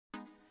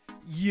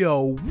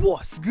Yo,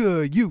 what's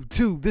good,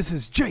 YouTube? This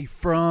is Jay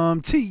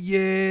from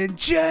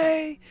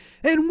TNJ,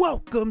 and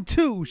welcome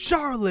to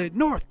Charlotte,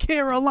 North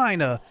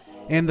Carolina,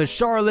 and the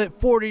Charlotte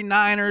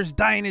 49ers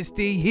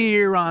dynasty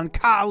here on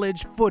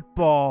College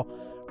Football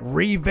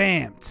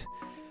Revamped.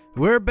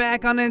 We're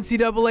back on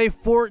NCAA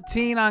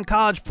 14 on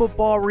College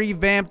Football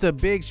Revamped. A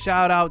big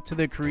shout out to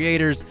the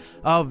creators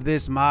of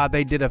this mod.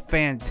 They did a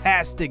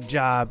fantastic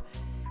job,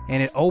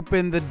 and it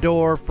opened the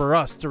door for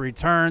us to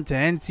return to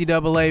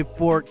NCAA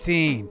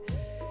 14.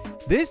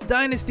 This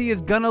dynasty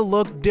is gonna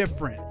look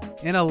different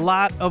in a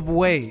lot of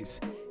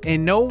ways,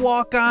 and no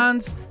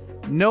walk-ons,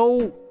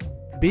 no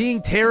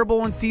being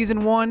terrible in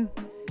season 1,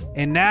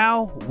 and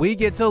now we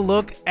get to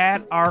look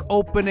at our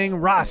opening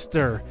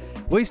roster.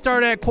 We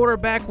start at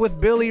quarterback with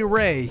Billy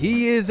Ray.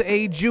 He is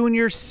a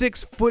junior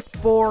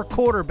 6'4"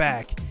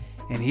 quarterback,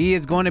 and he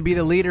is going to be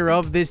the leader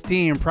of this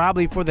team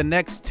probably for the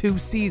next 2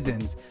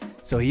 seasons.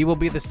 So he will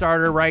be the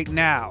starter right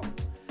now.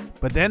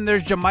 But then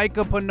there's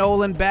Jamaica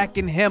Panolan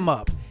backing him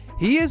up.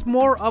 He is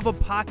more of a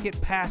pocket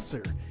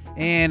passer,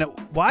 and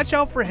watch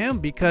out for him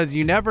because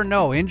you never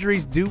know.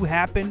 Injuries do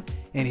happen,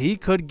 and he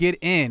could get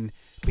in.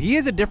 But he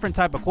is a different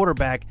type of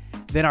quarterback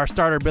than our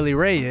starter Billy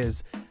Ray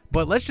is.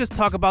 But let's just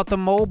talk about the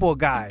mobile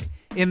guy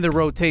in the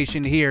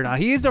rotation here. Now,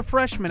 he is a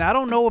freshman. I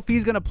don't know if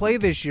he's going to play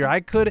this year.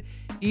 I could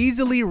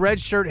easily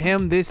redshirt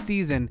him this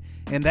season,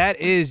 and that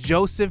is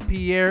Joseph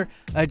Pierre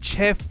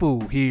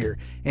Achefu here.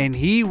 And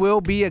he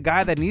will be a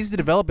guy that needs to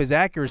develop his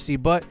accuracy,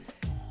 but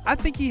I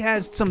think he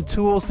has some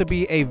tools to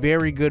be a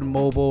very good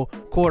mobile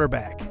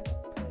quarterback.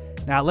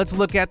 Now let's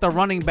look at the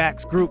running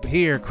backs group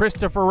here.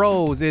 Christopher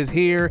Rose is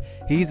here.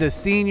 He's a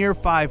senior,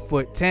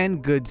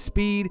 5'10", good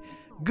speed,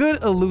 good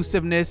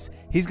elusiveness.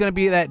 He's going to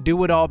be that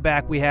do-it-all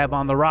back we have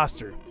on the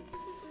roster.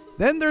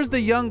 Then there's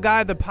the young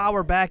guy, the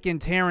power back in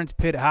Terrence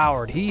Pitt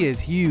Howard. He is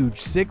huge,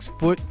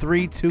 6'3",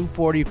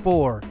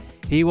 244.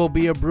 He will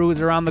be a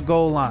bruiser on the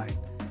goal line.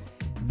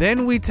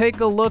 Then we take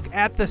a look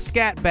at the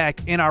scat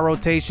back in our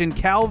rotation,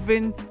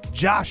 Calvin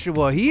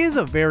Joshua. He is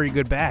a very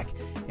good back,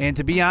 and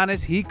to be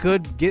honest, he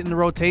could get in the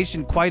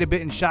rotation quite a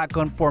bit in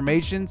shotgun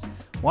formations.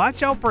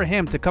 Watch out for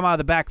him to come out of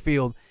the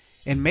backfield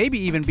and maybe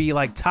even be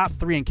like top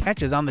 3 in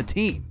catches on the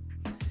team.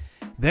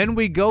 Then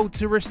we go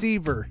to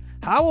receiver.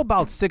 How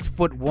about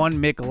 6'1"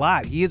 Mick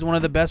Lott? He is one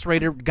of the best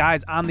rated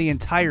guys on the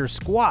entire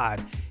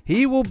squad.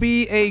 He will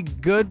be a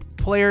good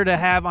player to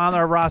have on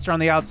our roster on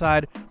the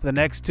outside for the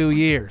next 2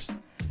 years.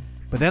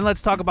 But then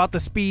let's talk about the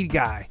speed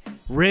guy,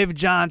 Riv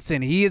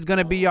Johnson. He is going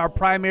to be our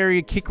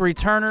primary kick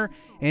returner,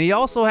 and he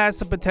also has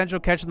some potential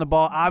catching the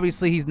ball.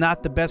 Obviously, he's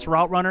not the best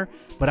route runner,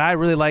 but I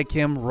really like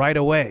him right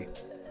away.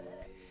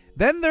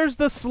 Then there's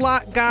the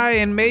slot guy,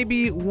 and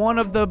maybe one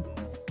of the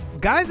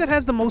guys that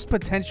has the most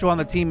potential on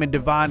the team in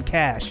Devon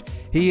Cash.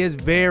 He is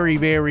very,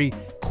 very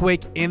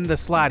quick in the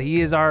slot.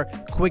 He is our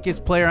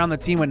quickest player on the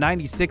team with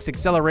 96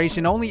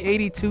 acceleration, only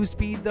 82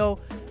 speed though,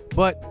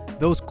 but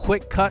those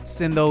quick cuts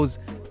and those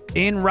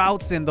in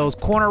routes and those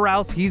corner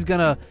routes, he's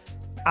gonna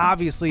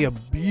obviously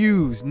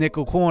abuse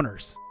nickel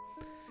corners.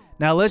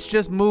 Now let's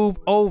just move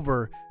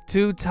over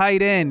to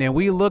tight end, and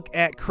we look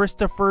at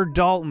Christopher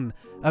Dalton,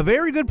 a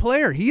very good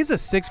player. He's a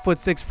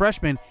 6'6"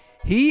 freshman.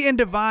 He and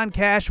Devon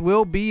Cash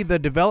will be the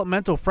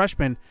developmental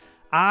freshmen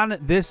on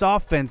this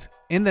offense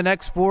in the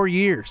next 4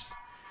 years.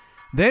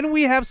 Then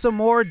we have some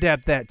more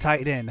depth at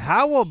tight end.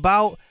 How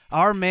about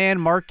our man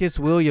Marcus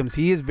Williams?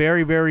 He is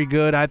very, very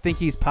good. I think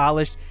he's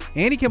polished,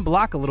 and he can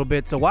block a little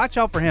bit, so watch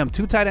out for him.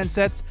 2 tight end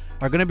sets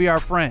are going to be our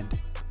friend.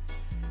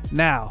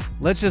 Now,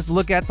 let's just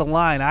look at the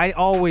line. I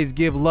always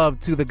give love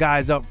to the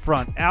guys up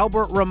front.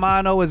 Albert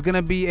Romano is going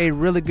to be a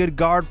really good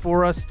guard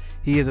for us.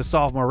 He is a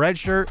sophomore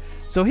redshirt,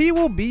 so he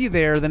will be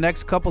there the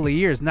next couple of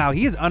years. Now,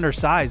 he is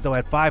undersized, though,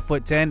 at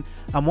 5'10".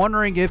 I'm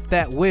wondering if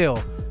that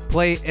will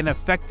play an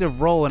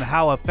effective role in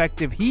how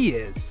effective he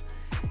is.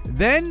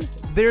 Then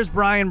there's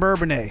Brian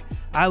Bourbonnais.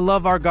 I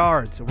love our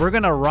guards. We're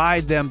going to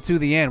ride them to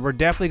the end. We're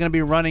definitely going to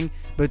be running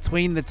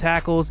between the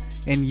tackles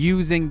and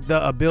using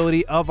the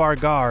ability of our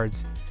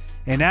guards.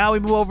 And now we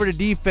move over to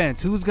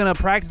defense. Who's going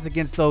to practice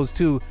against those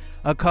two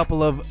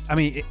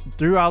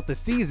throughout the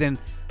season?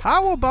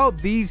 How about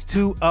these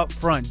two up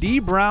front? D.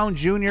 Brown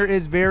Jr.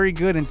 is very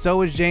good, and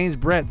so is James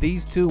Brett.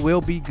 These two will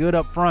be good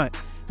up front.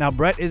 Now,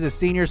 Brett is a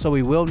senior, so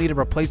we will need a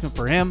replacement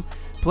for him.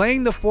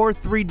 Playing the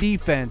 4-3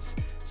 defense,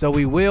 so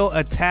we will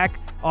attack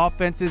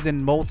offenses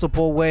in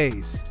multiple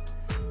ways.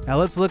 Now,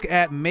 let's look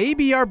at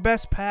maybe our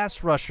best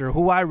pass rusher,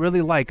 who I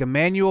really like,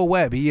 Emmanuel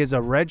Webb. He is a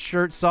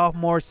redshirt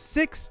sophomore,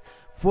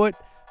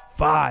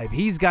 6'5".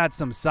 He's got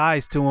some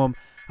size to him.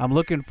 I'm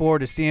looking forward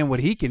to seeing what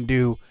he can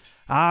do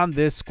on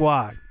this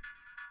squad.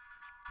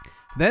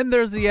 Then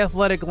there's the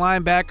athletic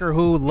linebacker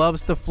who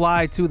loves to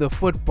fly to the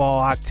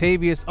football,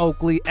 Octavius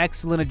Oakley.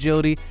 Excellent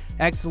agility,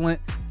 excellent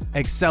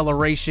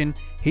acceleration.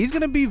 He's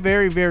going to be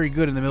very, very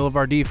good in the middle of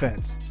our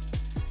defense.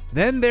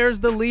 Then there's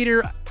the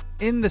leader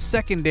in the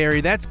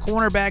secondary. That's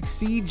cornerback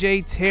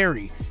C.J.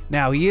 Terry.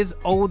 Now, he is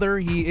older.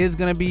 He is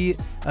going to be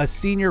a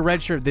senior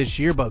redshirt this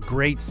year, but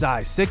great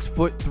size.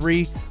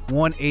 6'3",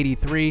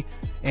 183.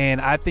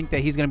 and I think that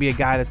he's going to be a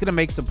guy that's going to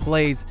make some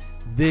plays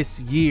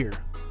this year.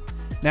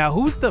 Now,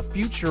 who's the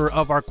future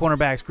of our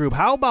cornerbacks group?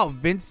 How about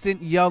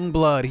Vincent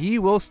Youngblood? He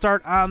will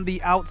start on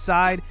the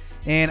outside,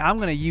 and I'm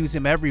going to use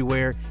him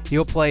everywhere.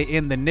 He'll play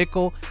in the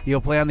nickel. He'll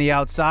play on the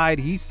outside.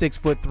 He's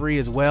 6'3"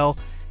 as well,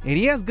 and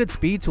he has good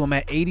speed to him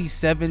at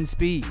 87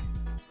 speed.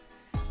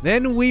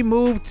 Then we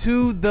move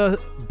to the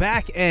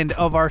back end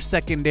of our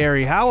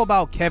secondary. How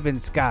about Kevin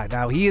Scott?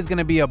 Now, he is going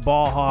to be a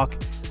ball hawk.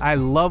 I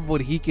love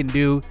what he can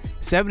do.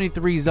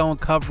 73 zone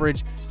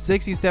coverage,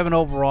 67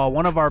 overall,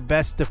 one of our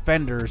best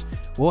defenders.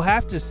 We'll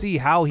have to see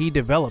how he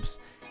develops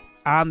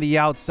on the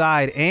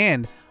outside,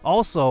 and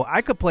also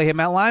I could play him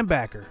at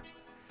linebacker.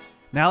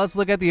 Now let's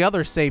look at the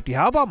other safety.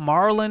 How about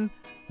Marlon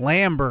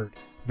Lambert?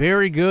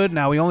 Very good.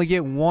 Now we only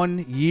get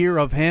 1 year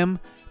of him,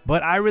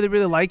 but I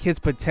really like his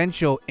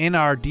potential in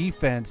our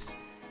defense,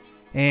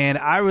 and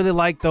I really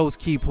like those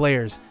key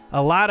players.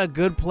 A lot of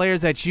good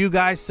players that you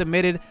guys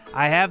submitted.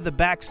 I have the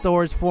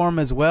backstories for them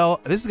as well.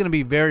 This is going to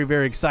be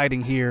very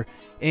exciting here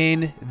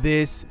in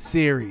this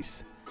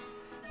series.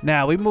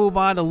 Now we move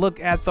on to look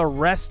at the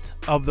rest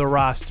of the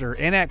roster,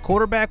 and at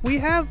quarterback we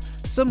have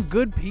some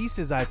good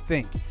pieces. I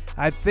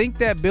think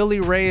that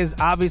Billy Ray is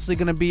obviously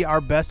going to be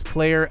our best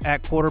player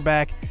at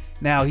quarterback.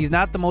 Now, he's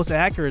not the most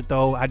accurate,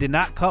 though. I did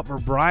not cut for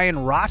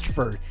Brian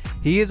Rochford.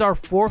 He is our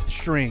 4th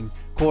string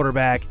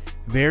quarterback.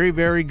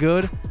 Very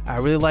good. I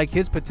really like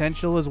his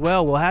potential as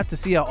well. We'll have to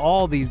see how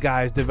all these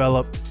guys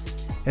develop.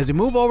 As we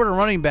move over to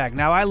running back,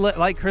 now I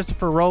like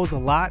Christopher Rose a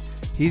lot.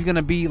 He's going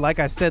to be, like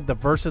I said, the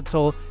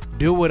versatile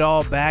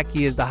do-it-all back.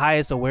 He is the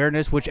highest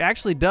awareness, which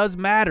actually does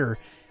matter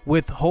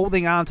with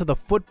holding on to the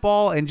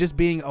football and just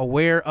being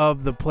aware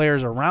of the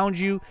players around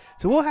you.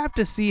 So we'll have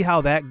to see how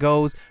that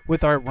goes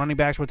with our running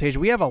backs rotation.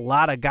 We have a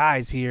lot of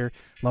guys here.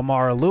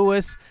 Lamar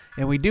Lewis,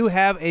 and we do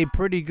have a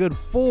pretty good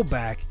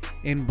fullback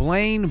in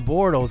Blaine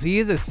Bortles. He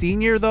is a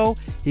senior, though.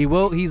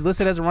 He's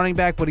listed as a running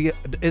back, but he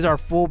is our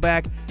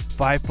fullback,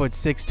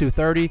 5'6",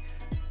 230.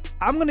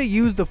 I'm going to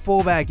use the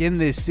fullback in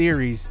this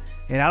series,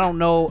 and I don't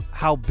know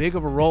how big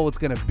of a role it's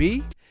going to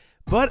be,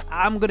 but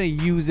I'm going to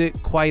use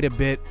it quite a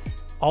bit.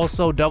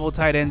 Also, double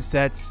tight end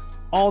sets,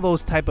 all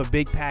those type of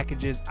big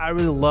packages. I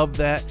really love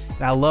that,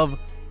 and I love,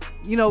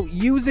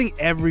 using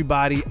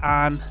everybody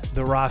on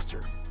the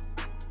roster.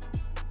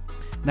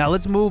 Now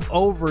let's move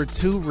over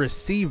to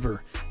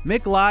receiver.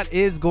 Mick Lott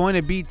is going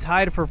to be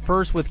tied for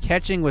first with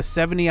catching with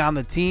 70 on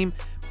the team,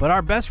 but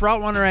our best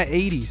route runner at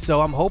 80.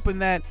 So I'm hoping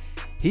that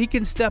he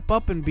can step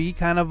up and be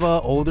kind of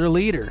an older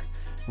leader.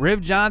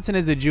 Riv Johnson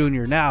is a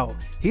junior. Now,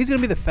 he's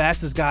going to be the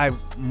fastest guy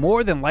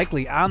more than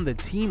likely on the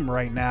team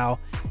right now.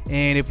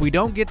 And if we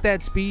don't get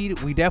that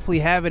speed, we definitely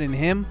have it in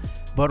him.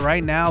 But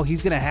right now,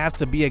 he's going to have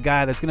to be a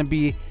guy that's going to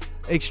be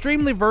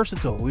extremely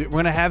versatile. We're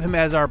going to have him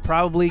as our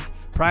probably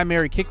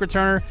primary kick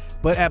returner.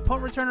 But at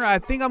punt returner, I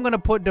think I'm going to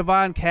put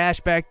Devon Cash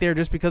back there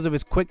just because of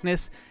his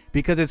quickness,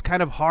 because it's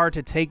kind of hard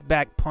to take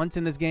back punts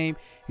in this game.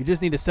 You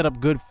just need to set up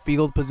good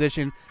field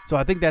position. So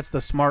I think that's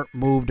the smart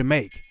move to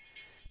make.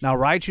 Now,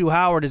 Raichu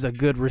Howard is a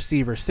good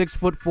receiver,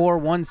 6'4",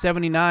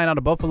 179 out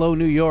of Buffalo,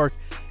 New York.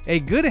 A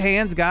good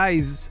hands guy.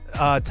 He's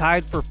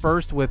tied for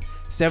first with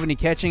 70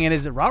 catching, and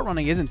his route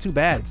running isn't too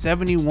bad.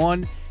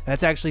 71.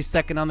 That's actually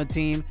second on the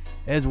team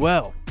as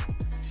well.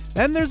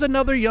 Then there's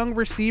another young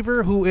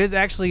receiver who is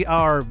actually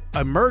our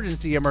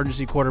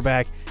emergency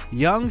quarterback,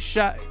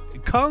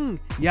 Kung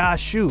Ya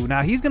Shu.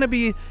 Now, he's going to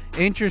be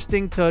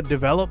interesting to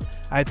develop.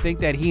 I think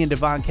that he and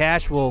Devon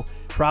Cash will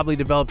probably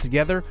develop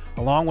together,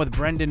 along with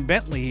Brendan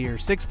Bentley here,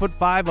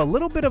 6'5", a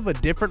little bit of a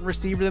different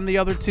receiver than the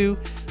other two,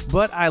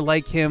 but I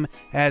like him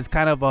as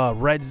kind of a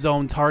red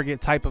zone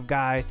target type of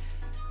guy,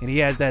 and he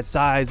has that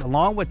size.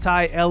 Along with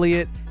Ty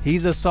Elliott,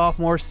 he's a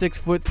sophomore,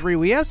 6'3".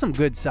 We have some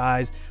good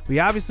size. We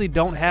obviously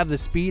don't have the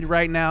speed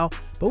right now,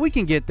 but we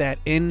can get that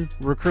in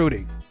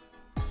recruiting.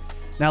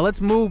 Now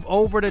let's move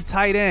over to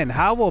tight end.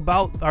 How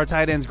about our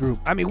tight ends group?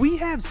 I mean, we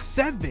have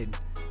 7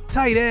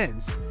 tight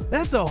ends.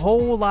 That's a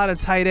whole lot of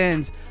tight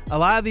ends. A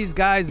lot of these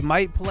guys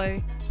might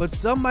play, but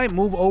some might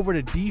move over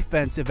to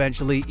defense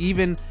eventually,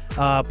 even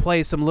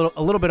play a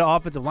little bit of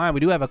offensive line.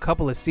 We do have a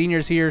couple of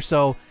seniors here,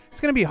 so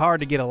it's going to be hard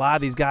to get a lot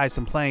of these guys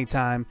some playing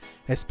time,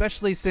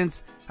 especially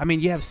since, I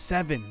mean, you have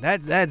 7.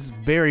 That's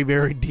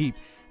very deep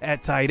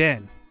at tight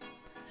end.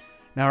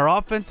 Now, our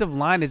offensive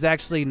line is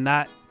actually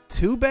not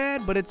too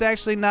bad, but it's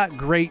actually not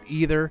great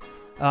either.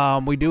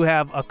 We do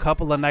have a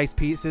couple of nice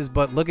pieces,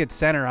 but look at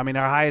center. I mean,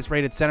 our highest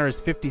rated center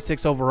is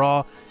 56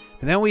 overall.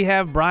 And then we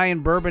have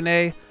Brian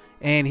Bourbonnais,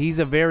 and he's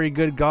a very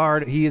good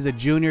guard. He is a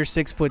junior,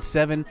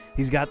 6'7".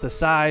 He's got the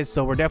size,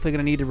 so we're definitely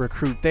going to need to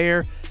recruit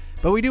there.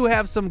 But we do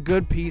have some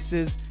good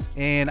pieces,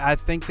 and I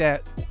think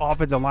that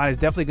offensive line is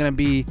definitely going to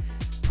be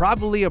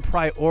probably a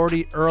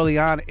priority early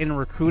on in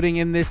recruiting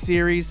in this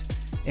series.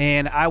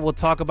 And I will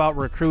talk about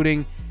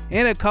recruiting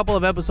in a couple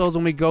of episodes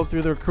when we go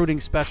through the recruiting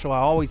special. I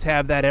always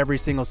have that every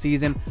single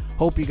season.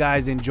 Hope you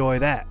guys enjoy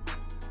that.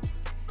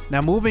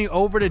 Now, moving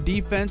over to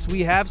defense,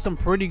 we have some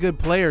pretty good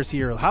players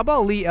here. How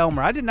about Lee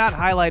Elmer? I did not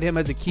highlight him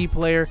as a key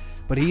player,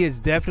 but he is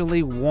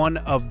definitely one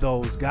of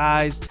those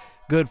guys.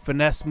 good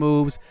finesse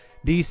moves,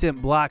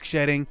 decent block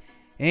shedding,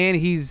 and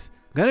he's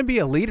going to be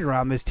a leader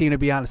on this team, to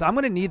be honest. I'm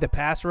going to need the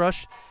pass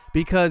rush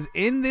because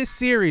in this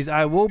series,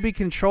 I will be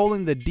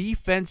controlling the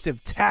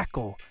defensive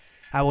tackle.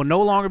 I will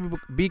no longer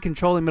be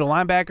controlling middle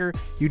linebacker.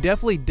 You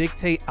definitely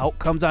dictate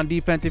outcomes on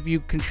defense if you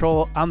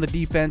control on the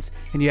defense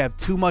and you have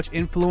too much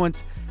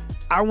influence.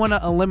 I want to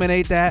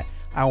eliminate that.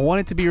 I want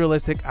it to be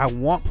realistic. I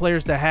want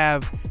players to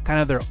have kind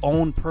of their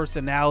own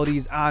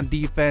personalities on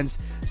defense.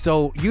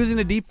 So using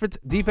the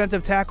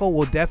defensive tackle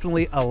will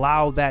definitely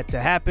allow that to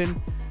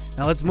happen.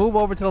 Now let's move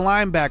over to the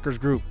linebackers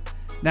group.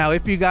 Now,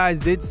 if you guys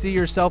did see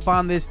yourself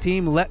on this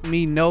team, let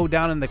me know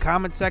down in the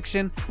comment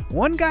section.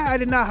 One guy I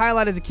did not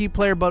highlight as a key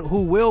player, but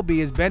who will be,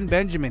 is Ben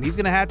Benjamin. He's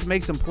going to have to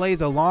make some plays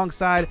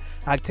alongside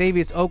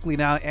Octavius Oakley.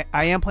 Now,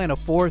 I am playing a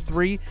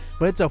 4-3,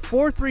 but it's a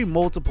 4-3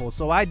 multiple,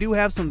 so I do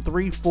have some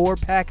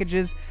 3-4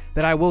 packages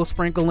that I will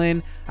sprinkle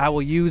in. I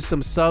will use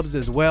some subs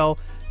as well.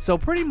 So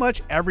pretty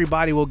much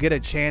everybody will get a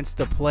chance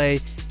to play.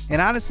 And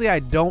honestly, I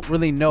don't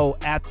really know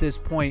at this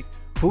point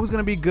who's going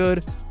to be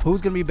good,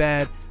 who's going to be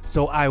bad.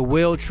 So I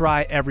will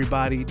try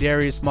everybody.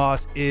 Darius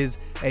Moss is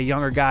a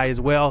younger guy as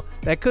well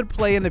that could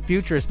play in the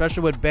future,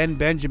 especially with Ben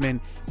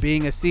Benjamin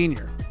being a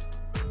senior.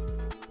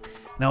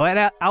 Now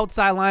at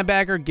outside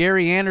linebacker,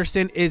 Gary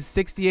Anderson is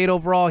 68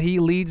 overall. He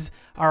leads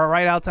our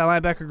right outside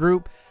linebacker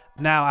group.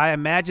 Now I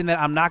imagine that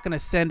I'm not going to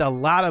send a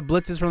lot of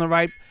blitzes from the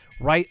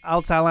right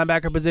outside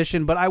linebacker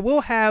position, but I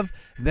will have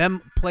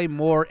them play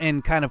more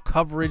in kind of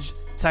coverage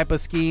type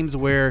of schemes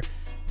where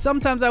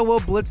sometimes I will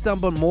blitz them,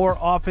 but more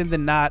often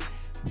than not,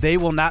 they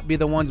will not be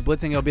the ones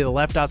blitzing. It'll be the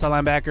left outside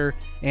linebacker,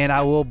 and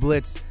I will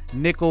blitz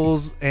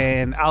nickels,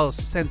 and I'll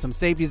send some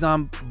safeties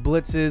on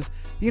blitzes.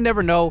 You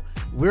never know.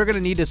 We're going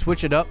to need to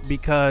switch it up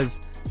because,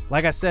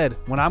 like I said,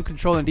 when I'm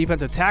controlling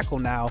defensive tackle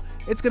now,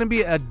 it's going to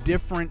be a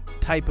different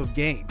type of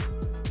game.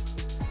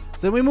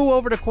 So we move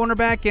over to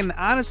cornerback, and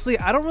honestly,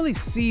 I don't really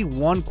see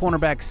one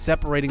cornerback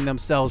separating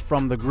themselves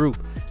from the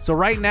group. So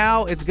right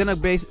now, it's going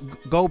to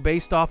go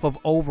based off of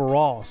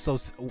overall. So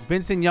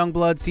Vincent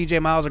Youngblood,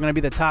 CJ Miles are going to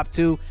be the top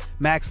two.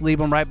 Max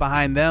Liebem right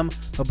behind them.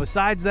 But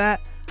besides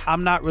that,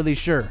 I'm not really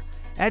sure.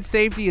 At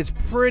safety, it's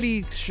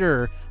pretty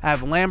sure I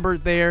have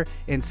Lambert there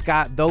and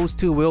Scott. Those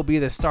two will be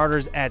the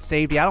starters at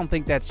safety. I don't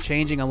think that's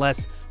changing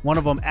unless one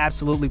of them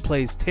absolutely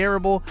plays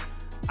terrible.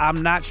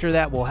 I'm not sure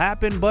that will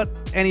happen, but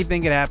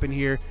anything can happen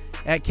here.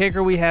 At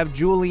kicker, we have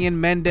Julian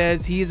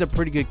Mendez. He's a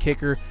pretty good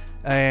kicker.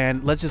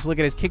 And let's just look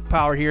at his kick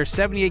power here.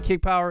 78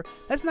 kick power.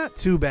 That's not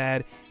too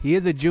bad. He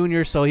is a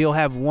junior, so he'll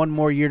have one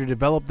more year to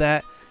develop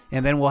that.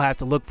 And then we'll have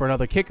to look for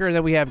another kicker. And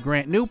then we have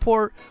Grant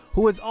Newport,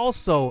 who is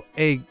also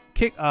a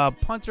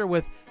punter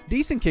with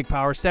decent kick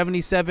power,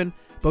 77.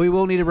 But we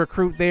will need to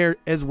recruit there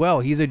as well.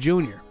 He's a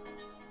junior.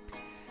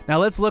 Now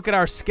let's look at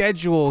our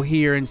schedule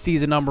here in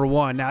season number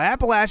 1. Now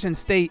Appalachian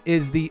State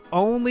is the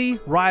only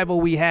rival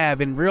we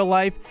have in real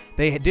life.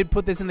 They did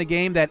put this in the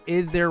game. That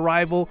is their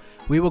rival.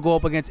 We will go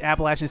up against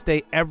Appalachian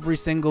State every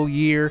single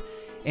year.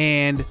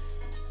 And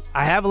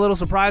I have a little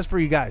surprise for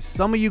you guys.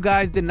 Some of you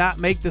guys did not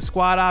make the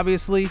squad,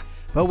 obviously,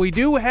 but we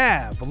do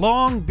have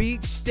Long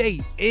Beach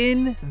State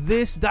in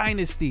this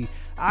dynasty.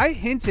 I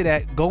hinted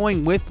at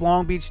going with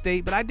Long Beach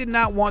State, but I did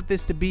not want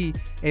this to be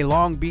a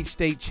Long Beach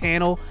State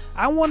channel.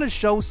 I want to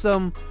show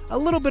a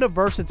little bit of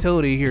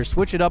versatility here,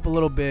 switch it up a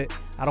little bit.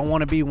 I don't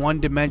want to be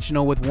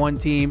one-dimensional with one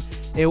team.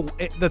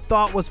 The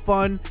thought was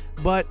fun,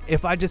 but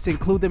if I just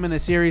include them in the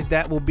series,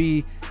 that will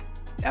be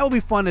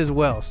fun as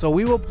well. So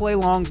we will play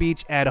Long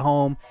Beach at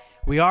home.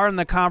 We are in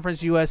the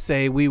Conference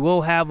USA. We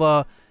will have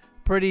a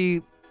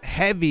pretty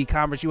heavy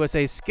Conference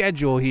USA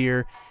schedule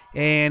here.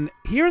 And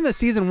here in the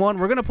season 1,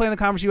 we're going to play in the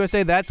Conference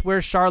USA. That's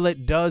where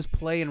Charlotte does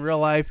play in real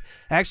life.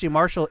 Actually,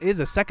 Marshall is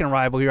a second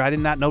rival here. I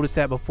did not notice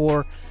that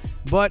before.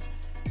 But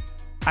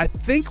I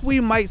think we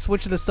might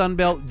switch to the Sun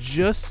Belt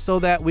just so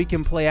that we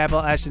can play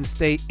Appalachian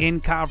State in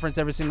conference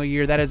every single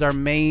year. That is our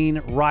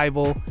main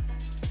rival.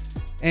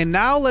 And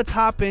now let's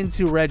hop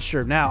into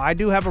redshirt. Now, I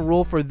do have a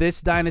rule for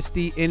this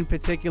dynasty in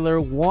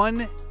particular.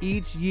 1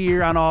 each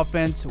year on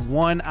offense,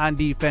 1 on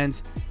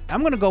defense. I'm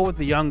going to go with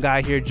the young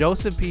guy here.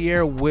 Joseph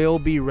Pierre will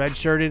be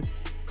redshirted.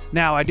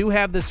 Now, I do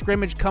have the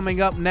scrimmage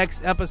coming up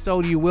next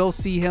episode. You will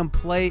see him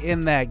play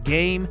in that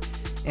game.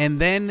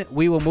 And then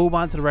we will move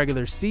on to the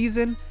regular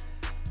season.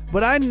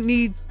 But I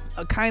need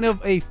a kind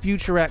of a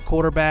future at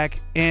quarterback.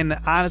 And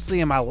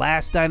honestly, in my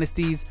last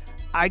dynasties,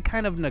 I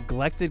kind of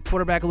neglected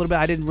quarterback a little bit.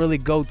 I didn't really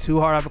go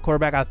too hard off a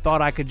quarterback. I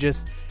thought I could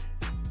just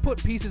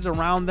put pieces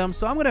around them.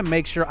 So I'm going to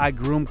make sure I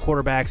groom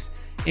quarterbacks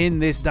in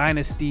this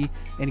dynasty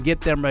and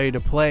get them ready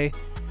to play.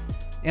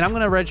 And I'm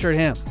going to redshirt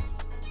him.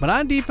 But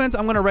on defense,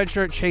 I'm going to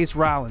redshirt Chase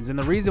Rollins. And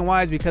the reason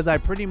why is because I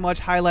pretty much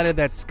highlighted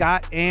that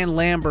Scott and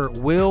Lambert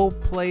will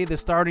play the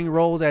starting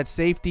roles at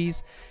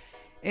safeties.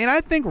 And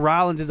I think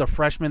Rollins is a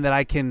freshman that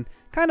I can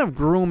kind of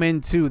groom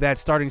into that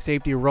starting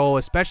safety role,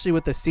 especially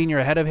with the senior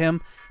ahead of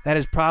him. That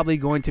is probably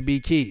going to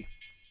be key.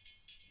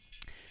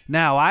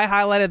 Now, I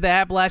highlighted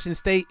that Appalachian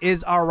State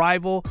is our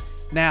rival.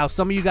 Now,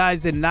 some of you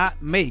guys did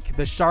not make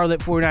the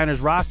Charlotte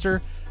 49ers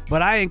roster,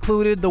 but I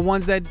included the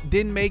ones that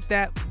didn't make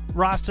that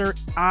roster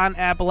on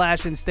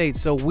Appalachian State.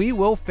 So we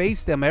will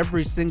face them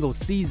every single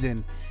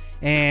season,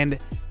 and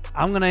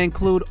I'm going to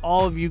include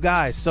all of you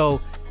guys.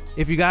 So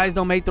if you guys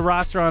don't make the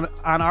roster on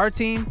our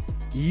team,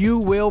 you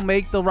will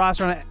make the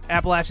roster on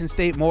Appalachian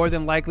State more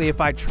than likely. If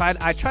I try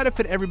to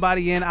fit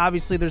everybody in.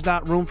 Obviously, there's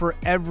not room for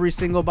every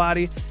single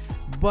body,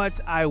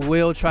 but I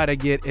will try to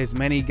get as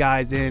many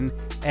guys in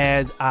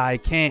as I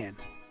can.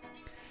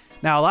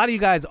 Now, a lot of you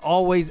guys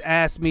always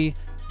ask me,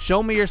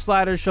 show me your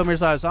sliders, show me your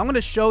sliders. So I'm going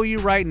to show you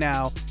right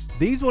now.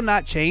 These will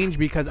not change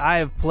because I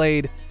have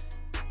played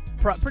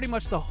pretty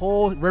much the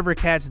whole River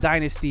Cats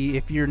dynasty.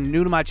 If you're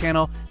new to my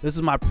channel, this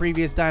is my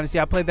previous dynasty.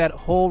 I played that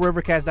whole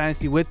River Cats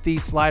dynasty with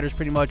these sliders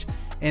pretty much,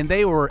 and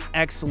they were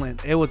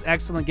excellent. It was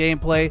excellent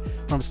gameplay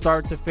from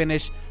start to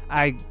finish.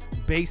 I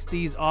based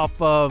these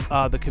off of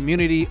the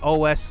community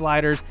OS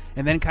sliders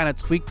and then kind of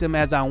tweaked them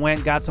as I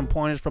went, got some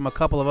pointers from a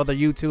couple of other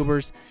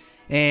YouTubers,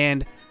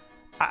 and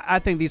I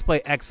think these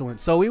play excellent.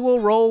 So we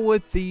will roll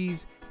with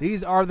these.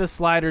 These are the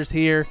sliders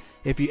here.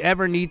 If you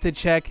ever need to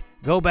check,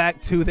 go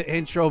back to the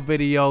intro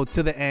video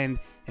to the end,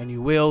 and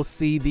you will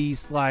see these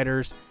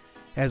sliders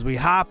as we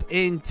hop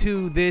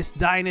into this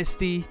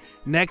dynasty.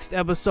 Next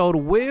episode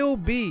will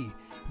be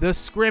the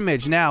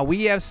scrimmage. Now,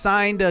 we have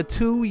signed a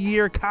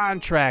 2-year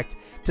contract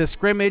to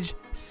scrimmage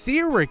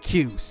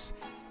Syracuse.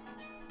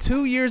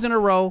 2 years in a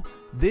row.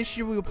 This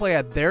year we will play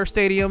at their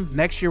stadium.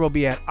 Next year will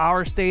be at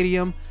our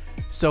stadium.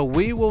 So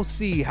we will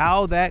see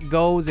how that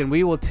goes, and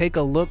we will take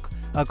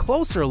a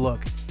closer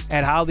look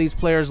at how these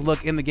players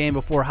look in the game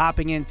before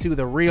hopping into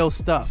the real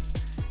stuff.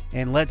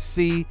 And let's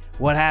see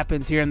what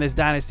happens here in this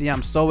dynasty.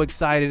 I'm so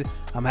excited.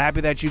 I'm happy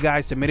that you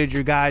guys submitted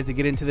your guys to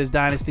get into this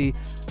dynasty.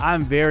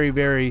 I'm very,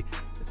 very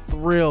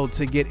thrilled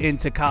to get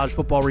into college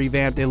football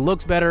revamped. It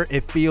looks better.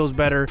 It feels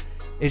better.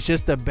 It's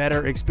just a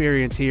better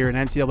experience here in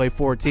NCAA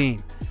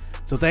 14.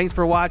 So thanks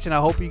for watching.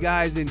 I hope you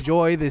guys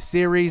enjoy this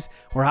series.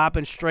 We're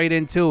hopping straight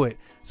into it.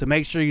 So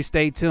make sure you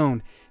stay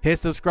tuned. Hit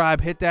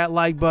subscribe. Hit that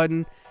like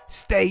button.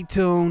 Stay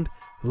tuned.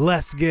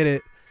 Let's get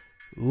it.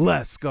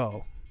 Let's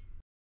go.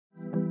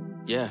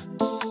 Yeah.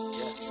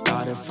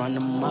 Started from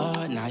the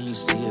mud, now you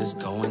see us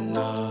going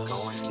up.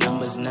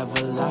 Numbers never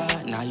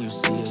lie, now you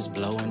see us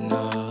blowing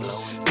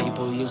up.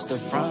 People used to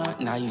front,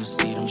 now you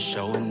see them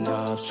showing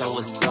up. So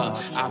what's up?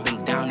 I've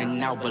been down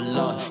and out, but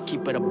look,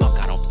 keep it a buck,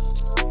 I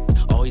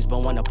don't. Always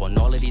been one up on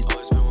all of these.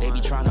 They be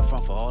trying to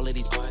front for all of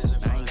these.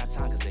 I ain't got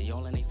time cause they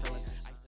all in the